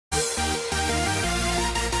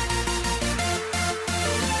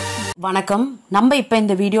வணக்கம் நம்ம இப்போ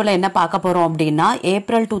இந்த வீடியோல என்ன பார்க்க போறோம் அப்படினா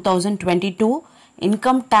ஏப்ரல் 2022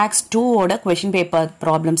 இன்கம் டாக்ஸ் 2 ஓட क्वेश्चन பேப்பர்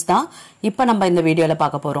ப்ராப்ளம்ஸ் தான் இப்போ நம்ம இந்த வீடியோல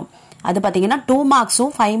பார்க்க போறோம். அது பாத்தீங்கன்னா 2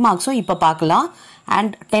 மார்க்ஸும் 5 மார்க்ஸும் இப்போ பார்க்கலாம் and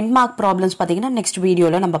 10 மார்க் ப்ராப்ளம்ஸ் பாத்தீங்கன்னா நெக்ஸ்ட்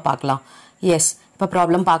வீடியோல நம்ம பார்க்கலாம். எஸ் இப்போ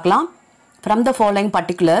ப்ராப்ளம் பார்க்கலாம். From the following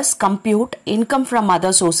particulars compute income from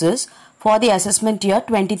other sources for the assessment year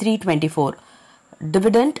 23-24.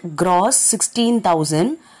 Dividend gross 16,000,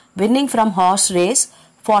 winning from horse race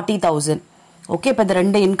 40,000. Okay இப்போ இந்த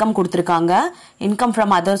ரெண்டு இன்கம் கொடுத்திருக்காங்க. இன்கம்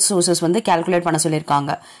ஃப்ரம் அதர் சோர்சஸ் வந்து கால்குலேட் பண்ண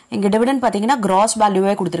சொல்லிருக்காங்க. இங்க டிவிடெண்ட் பாத்தீங்கன்னா கிராஸ்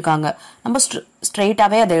வேல்யூவே கொடுத்திருக்காங்க. நம்ம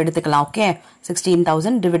ஸ்ட்ரைட்டாவே அதை எடுத்துக்கலாம். Okay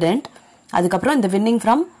 16,000 dividend. அதுக்கு அப்புறம் இந்த வின்னிங்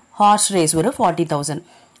ஃப்ரம் ஹார்ஸ் ரேஸ் ஒரு 40,000.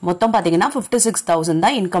 மொத்தம் பாத்தீங்கன்னா 56,000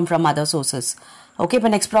 தான் income from other sources. Okay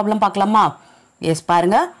இப்போ நெக்ஸ்ட் ப்ராப்ளம் பார்க்கலாமா? எஸ்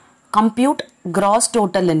பாருங்க. Compute cross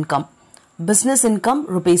total income. Business income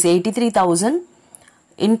rupees 83,000.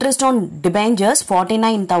 Interest on debentures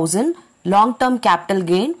 49,000, long term capital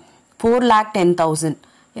gain 4,10,000.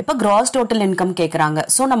 இப்போ gross total income கேக்குறாங்க.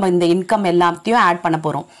 சோ நம்ம இந்த இன்கம் எல்லாத்தையும் ஆட் பண்ண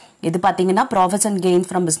போறோம். இது பாத்தீங்கன்னா profits and gains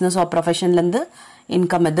from business or professionல இருந்து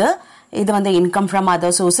இன்கம் இது வந்து இன்கம் from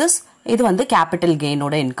other sources, இது வந்து capital gain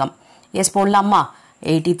ஓட இன்கம். எஸ் போடலாமா?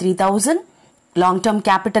 83,000 long term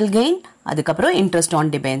capital gain, அதுக்கு அப்புறம் interest on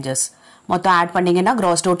debentures. மொத்தம் ஆட் பண்ணீங்கன்னா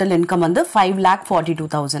gross total income வந்து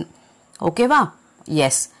 5,42,000. ஓகேவா?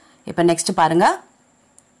 Yes. இப்போ next பாருங்க.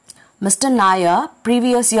 Mr. Nair,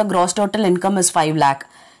 previous year gross total income is 5 lakh.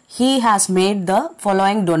 He has made the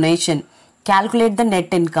following donation. Calculate the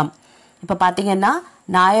net income. இப்போ பாத்தீங்கன்னா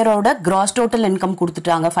நாயரோட gross total income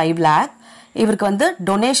கொடுத்துட்டாங்க 5 lakh. இவருக்கு வந்து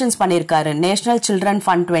donations பண்ணிருக்காரு. National children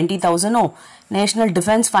fund 20,000, national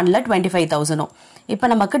defence ஃபண்ட்ல 25,000. இப்போ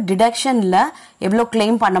நமக்கு டிடக்ஷன்ல எவ்வளவு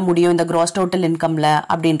கிளைம் பண்ண முடியும் இந்த gross total incomeல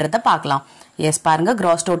அப்படின்றத பார்க்கலாம். எஸ் பாருங்க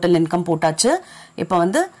gross total income போட்டாச்சு. இப்போ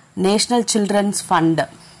வந்து நேஷனல் சில்ட்ரன்ஸ் ஃபண்ட்.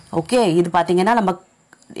 ஓகே இது பாத்தீங்கன்னா நம்ம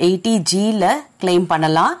 80Gல கிளைம்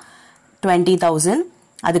பண்ணலாம் 20,000.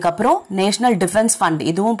 அதுக்கப்புறம் நேஷனல் டிஃபென்ஸ் ஃபண்ட்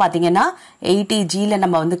இதுவும் பாத்தீங்கன்னா 80Gல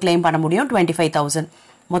நம்ம வந்து கிளைம் பண்ண முடியும் 25,000.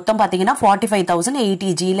 மொத்தம் பாத்தீங்கன்னா 45,000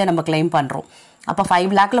 80Gல நம்ம கிளைம் பண்றோம். அப்ப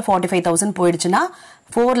 5 lakhல 45,000 போயிடுச்சுன்னா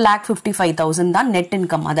 4,55,000 தான் நெட்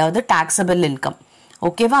இன்கம், அதாவது டாக்ஸபிள் இன்கம்.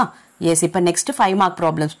 ஓகேவா? எஸ் இப்போ நெக்ஸ்ட் 5 மார்க்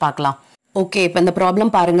ப்ராப்ளம்ஸ் பார்க்கலாம். ஓகே இப்போ இந்த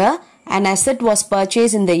ப்ராப்ளம் பாருங்க. An asset was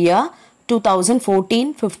purchased in the year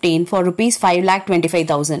 2014-15 for rupees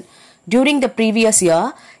 5,25,000. During the previous year,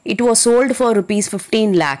 it was sold for rupees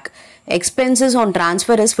 15 lakh. Expenses on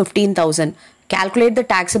transfer is 15,000. Calculate the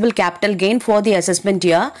taxable capital gain for the assessment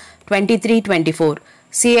year 23-24.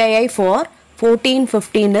 CII for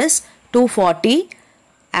 14-15 is 240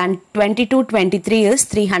 and 22-23 is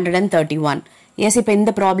 331. S இப்போ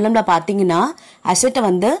இந்த ப்ராப்ளம்ல பாத்தீங்கன்னா அசெட்டை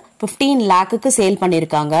வந்து 15 லேக்குக்கு sale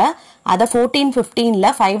பண்ணிருக்காங்க. அதை 14-15ல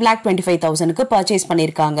 5,25,000க்கு purchase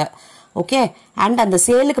பண்ணிருக்காங்க. Okay and அந்த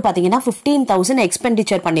சேலுக்கு பாத்தீங்கன்னா 15,000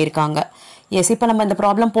 எக்ஸ்பெண்டிச்சர் பண்ணிருக்காங்க. எஸ் இப்போ நம்ம இந்த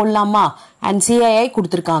ப்ராப்ளம் போடலாமா? அண்ட் சிஐஐ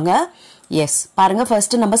கொடுத்துருக்காங்க. எஸ் பாருங்க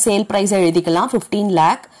ஃபர்ஸ்ட் நம்ம சேல் பிரைஸ் எழுதிக்கலாம் 15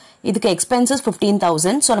 லேக். இதுக்கு எக்ஸ்பென்சஸ்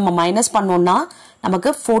 15,000. ஸோ நம்ம மைனஸ் பண்ணோம்னா நமக்கு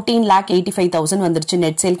 14,85,000 வந்துருச்சு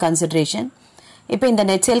நெட் சேல் கன்சிடரேஷன். இப்போ இந்த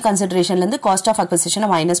நெட் சேல் கன்சிடரேஷன்ல இருந்து காஸ்ட் ஆஃப் அக்விசிஷனை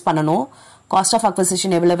மைனஸ் பண்ணணும். Cost of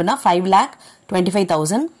acquisition எவ்வளவுனா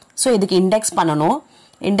 5,25,000. ஸோ இதுக்கு இண்டெக்ஸ் பண்ணணும்.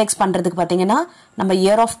 இண்டெக்ஸ் பண்றதுக்கு பாத்தீங்கன்னா நம்ம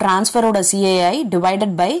year of டிரான்ஸ்ஃபரோட CAI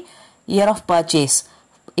divided by year of purchase.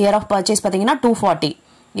 Year of purchase பாத்தீங்கன்னா 240.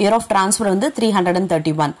 இயர் ஆஃப் டிரான்ஸ்ஃபர் வந்து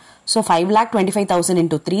 331. So 5,25,000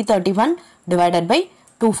 into 331 divided by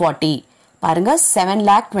 240. பாருங்க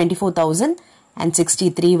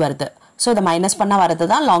 7,24,063 வருது. ஸோ இதை மைனஸ் பண்ண வரது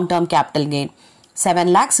தான் லாங் டேர்ம் கேபிட்டல் கெயின்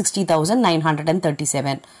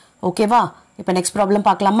 7,60,937. ஓகேவா? இப்போ நெக்ஸ்ட் ப்ராப்ளம்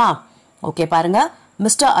பார்க்கலாமா? ஓகே பாருங்க.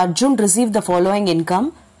 Mister Arjun receive the following income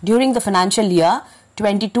during the financial year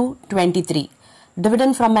 22-23.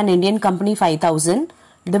 Dividend from an Indian company 5,000.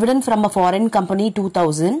 Dividend from a foreign company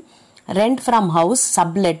 2,000. Rent from house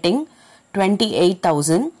சப்லெட்டிங்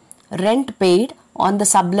 28,000. Rent paid on the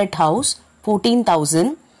sublet house 14,000.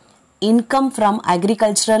 Income from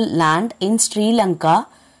agricultural land in Sri Lanka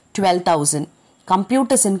 12,000. Compute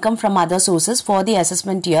this income from other sources for the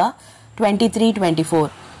assessment year 23-24.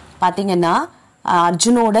 பாத்தீங்கன்னா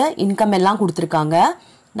அர்ஜுனோட income எல்லாம் கொடுத்துருக்காங்க.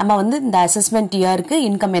 நம்ம வந்து இந்த assessment இயருக்கு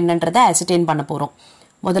income என்னன்றதை அசர்டைன் பண்ண போறோம்.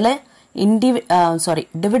 முதல்ல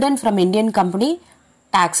dividend from Indian company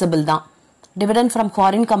taxable தான். டிவிடெண்ட் ஃப்ரம்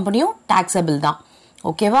ஃபாரின் கம்பெனியும் டாக்ஸபிள் தான்.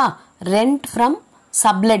 ஓகேவா? ரெண்ட் ஃப்ரம்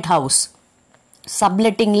சப்லெட் ஹவுஸ்,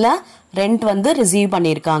 சப்லெட்டிங்ல ரெண்ட் வந்து ரிசீவ்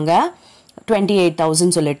பண்ணிருக்காங்க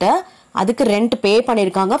 28,000 சொல்லிட்டு, அதுக்கு ரெண்ட் பே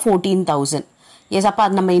பண்ணிருக்காங்க 14,000. எஸ் அப்போ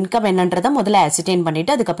அது நம்ம இன்கம் என்னன்றதை முதல்ல அசிடைன்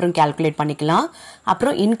பண்ணிட்டு அதுக்கப்புறம் கால்குலேட் பண்ணிக்கலாம்.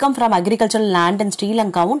 அப்புறம் income from agricultural land and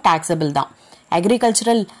ஸ்ரீலங்காவும் taxable தான்.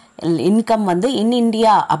 அக்ரிகல்ச்சரல் இன்கம் வந்து இன்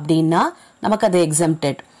இந்தியா அப்படின்னா நமக்கு அது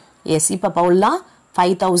எக்ஸம்டட். எஸ் இப்போ போடலாம்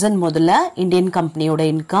 5,000 முதல்ல இந்தியன் கம்பெனியோட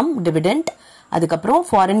இன்கம் டிவிடெண்ட், அதுக்கப்புறம்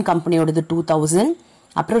ஃபாரின் கம்பெனியோடது 2,000,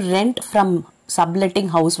 அப்புறம் ரெண்ட் ஃப்ரம் சப்லெட்டிங்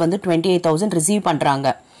ஹவுஸ் வந்து 28,000 ரிசீவ் பண்றாங்க.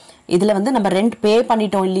 இதுல வந்து நம்ம ரெண்ட் பே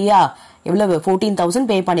பண்ணிட்டோம் இல்லையா, எவ்வளவு 14,000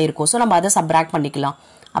 பே பண்ணியிருக்கோம். ஸோ நம்ம அதை சப்ராக்ட் பண்ணிக்கலாம்.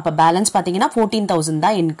 அப்போ பேலன்ஸ் பார்த்தீங்கன்னா 14,000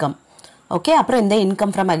 தான் இன்கம். ஓகே, அப்புறம் இந்த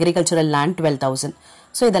income from agricultural land 12,000.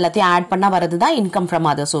 So இதெல்லாத்தையும் ஆட் பண்ணா வரது தான் இன்கம் ஃப்ரம்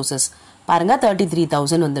அதர் சோர்சஸ். பாருங்க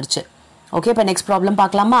 33,000 வந்துருச்சு. ஓகே, இப்போ நெக்ஸ்ட் ப்ராப்ளம்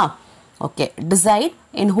பார்க்கலாமா? Okay, decide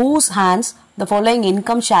in whose hands the following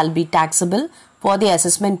income shall be taxable for the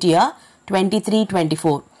assessment year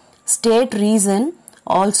 23-24. State reason.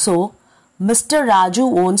 Also, Mr. Raju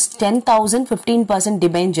owns 10,000 15%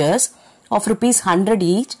 debentures of rupees 100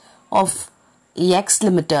 each of X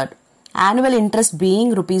Limited. Annual interest being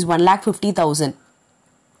rupees 1,50,000.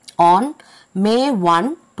 On May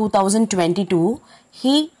 1, 2022,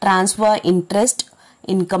 he transferred interest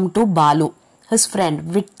income to Balu, his friend,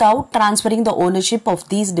 without transferring the ownership of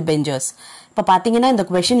these debentures. இப்போ பார்த்தீங்கன்னா இந்த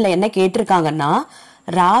கொஸ்டின்ல என்ன கேட்டிருக்காங்கன்னா,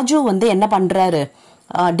 ராஜு வந்து என்ன பண்றாரு,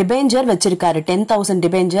 debenture வச்சிருக்காரு 10,000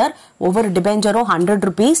 debenture, ஒவ்வொரு டிபெஞ்சரும் 100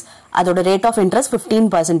 rupees, அதோட ரேட் ஆஃப் இன்ட்ரெஸ்ட்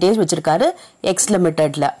 15% வச்சிருக்காரு எக்ஸ்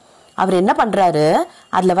லிமிடெட்ல. அவர் என்ன பண்றாரு,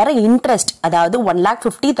 அதுல வர இன்ட்ரெஸ்ட் அதாவது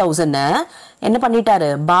 1,50,000 என்ன பண்ணிட்டாரு,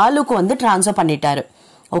 பாலுக்கு வந்து டிரான்ஸ்ஃபர் பண்ணிட்டாரு.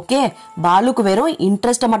 ஓகே, பாலுக்கு வெறும்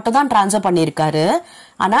இன்ட்ரெஸ்ட்டை மட்டும் தான் டிரான்ஸ்ஃபர் பண்ணியிருக்காரு,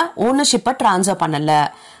 ஆனா ஓனர்ஷிப்பை டிரான்ஸ்ஃபர் பண்ணல.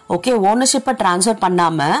 ஓகே, ஓனர்ஷிப்பை டிரான்ஸ்ஃபர்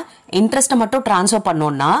பண்ணாம இன்ட்ரெஸ்ட்டை மட்டும் டிரான்ஸ்ஃபர்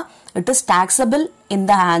பண்ணோம்னா it is taxable in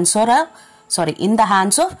the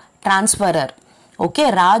hands of டிரான்ஸ்ஃபரர். Okay,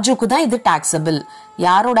 ராஜுக்கு தான் இது டாக்ஸபிள்.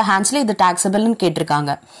 யாரோட ஹேண்ட்ஸ்ல இது டாக்ஸபிள்னு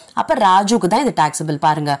கேட்டிருக்காங்க. அப்ப ராஜுக்கு தான் இது டாக்ஸபிள்.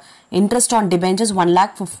 பாருங்க, interest on debentures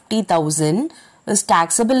 1,50,000 is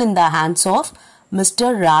taxable in the hands of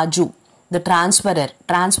mister Raju த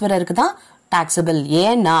டிரான்ஸ்ஃபரருக்கு தான் டாக்ஸபிள்.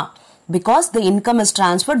 ஏன்னா because the income is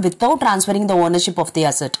transferred without transferring the ownership of the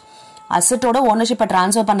asset. அசெட்டோட ஓனர்ஷிப்பை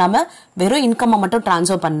transfer பண்ணாம வெறும் இன்கம் மட்டும்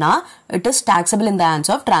டிரான்ஸ்ஃபர் பண்ணா it is taxable in the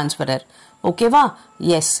hands of டிரான்ஸ்ஃபரர். ஓகேவா?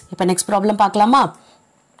 S. இப்போ next problem பார்க்கலாமா?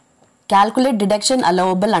 Calculate deduction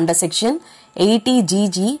allowable under section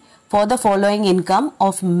 80GG for the following income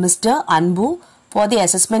of Mr. Anbu for the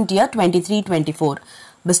assessment year 23-24.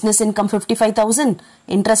 Business income 55,000,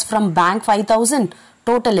 interest from bank 5,000,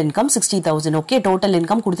 total income 60,000. Okay, total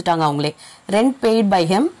income கொடுத்துட்டாங்க அவங்களே. Rent paid by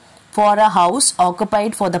him for a house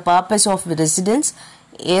occupied for the purpose of residence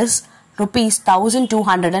is rupees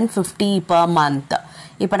 1,250 per month.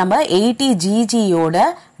 இப்போ நம்ம 80GG யோட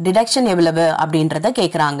deduction எவ்வளவு அப்படின்றத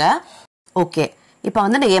கேட்குறாங்க. Okay, இப்போ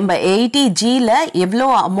வந்து நம்ம 80Gல எவ்வளோ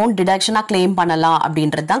அமௌண்ட் டிடக்ஷனாக கிளைம் பண்ணலாம்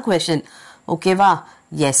அப்படின்றது தான் கொஸ்டின். ஓகேவா?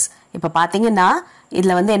 எஸ். இப்போ பார்த்தீங்கன்னா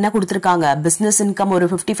இதில் வந்து என்ன கொடுத்துருக்காங்க, பிஸ்னஸ் இன்கம் ஒரு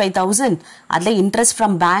 55,000, அதில் இன்ட்ரெஸ்ட்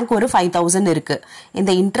ஃப்ரம் பேங்க் ஒரு 5,000 இருக்கு.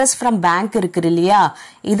 இந்த இன்ட்ரெஸ்ட் ஃப்ரம் பேங்க் இருக்கு இல்லையா,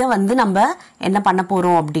 இதை வந்து நம்ம என்ன பண்ண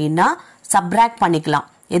போறோம் அப்படின்னா சப்ராக்ட் பண்ணிக்கலாம்.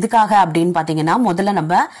 எதுக்காக அப்படின்னு பார்த்தீங்கன்னா, முதல்ல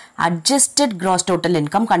நம்ம அட்ஜஸ்டட் கிராஸ் டோட்டல்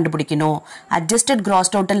இன்கம் கண்டுபிடிக்கணும். அட்ஜஸ்டட்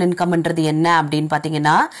கிராஸ் டோட்டல் இன்கம்ன்றது என்ன அப்படின்னு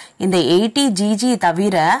பார்த்தீங்கன்னா, இந்த 80GG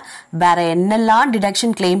தவிர வேற என்னெல்லாம்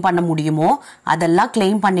டிடக்ஷன் கிளைம் பண்ண முடியுமோ அதெல்லாம்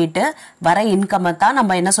கிளைம் பண்ணிட்டு வர இன்கம்மை தான்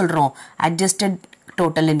நம்ம என்ன சொல்றோம், அட்ஜஸ்டட்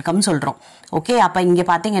டோட்டல் இன்கம் சொல்றோம். ஓகே, அப்ப இங்க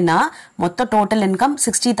பாத்தீங்கன்னா மொத்த டோட்டல் இன்கம்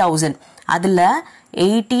 60,000. அதுல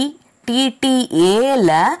 80 TTA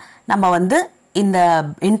நம்ம வந்து இந்த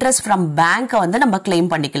இன்ட்ரெஸ்ட் ஃப்ரம் பேங்க் வந்து நம்ம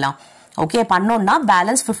கிளைம் பண்ணிக்கலாம். ஓகே, பண்ணோம்னா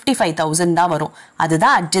பேலன்ஸ் 55,000 தான் வரும்.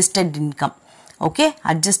 அதுதான் adjusted income. Okay,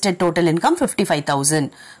 adjusted total income 55,000.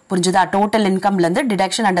 புரிஞ்சுதா? டோட்டல் இன்கம்ல இருந்து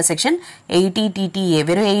டிடக்ஷன் அண்டர் செக்ஷன் 80 TTA,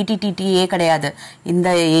 வெறும் 80 TTA கிடையாது, இந்த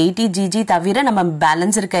 80GG தவிர நம்ம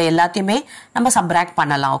பேலன்ஸ் இருக்க எல்லாத்தையுமே நம்ம சப்ராக்ட்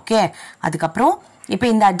பண்ணலாம். ஓகே, அதுக்கப்புறம் இப்போ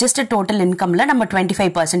இந்த அட்ஜஸ்டட் டோட்டல் இன்கம்ல நம்ம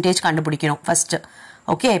 25% கண்டுபிடிக்கணும் ஃபர்ஸ்ட்.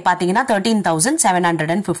 ஓகே, பாத்தீங்கன்னா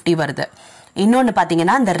 13,750 வருது. இன்னொன்னு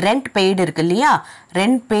பாத்தீங்கன்னா இந்த ரெண்ட் பெய்டு இருக்கு இல்லையா,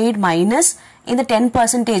 ரெண்ட் பெய்டு மைனஸ் இந்த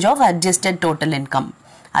 10% ஆஃப் அட்ஜஸ்டட் டோட்டல் இன்கம்.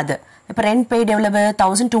 அது இப்போ ரெண்ட் பெய்டு எவ்வளவு,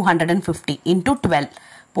 1,250 இன்டூ 12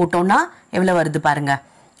 போட்டோம்னா எவ்வளவு வருது பாருங்க.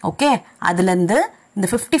 ஓகே, அதுல இருந்து இந்த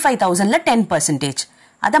 55,000ல 10%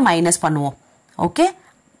 அதை மைனஸ் பண்ணுவோம். ஓகே,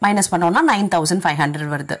 மைனஸ் பண்ணோம்னா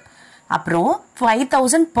 9,500 வருது. அப்புறம்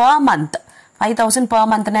 5,000 per month, 5,000 per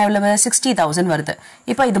monthனா எவ்வளவு, 60,000 வருது.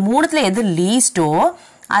 இப்போ இது மூணுத்துல எது லீஸ்டோ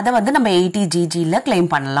அதை வந்து நம்ம 80GGல கிளைம்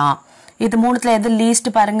பண்ணலாம். இது மூணுத்துல எது லீஸ்ட்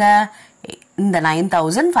பாருங்க, இந்த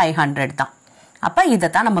 9,500 தான். அப்ப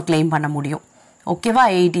இதைத்தான் நம்ம கிளைம் பண்ண முடியும். ஓகேவா?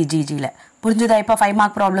 80GGல. புரிஞ்சுதா இப்போ 5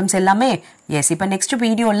 மார்க் ப்ராப்ளம்ஸ் எல்லாமே? எஸ். இப்போ நெக்ஸ்ட்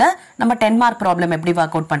வீடியோல நம்ம 10 மார்க் ப்ராப்ளம் எப்படி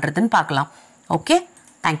ஒர்க் அவுட் பண்றதுன்னு பார்க்கலாம். Okay,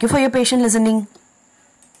 thank you for your patient listening.